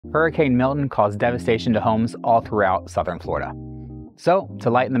Hurricane Milton caused devastation to homes all throughout southern Florida. So,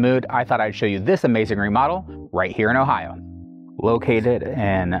 to lighten the mood, I thought I'd show you this amazing remodel right here in Ohio. Located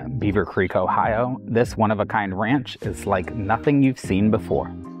in Beaver Creek, Ohio, this one-of-a-kind ranch is like nothing you've seen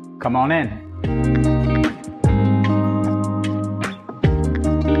before. Come on in.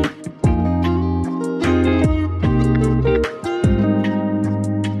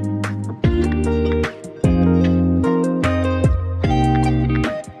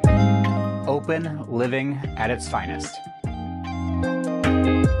 Open living at its finest.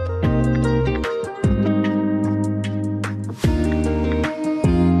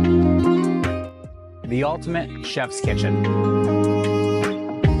 The ultimate chef's kitchen.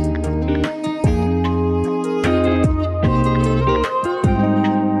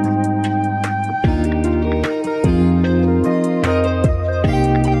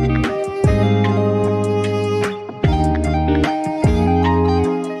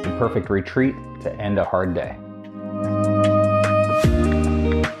 The perfect retreat to end a hard day.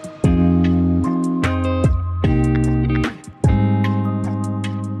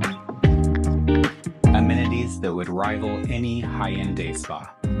 Amenities that would rival any high-end day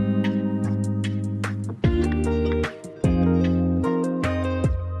spa.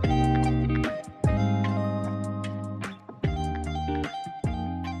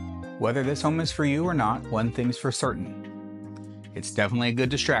 Whether this home is for you or not, one thing's for certain. It's definitely a good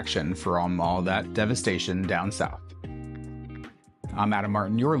distraction from all that devastation down south. I'm Adam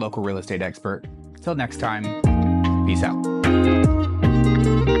Martin, your local real estate expert. Till next time, peace out.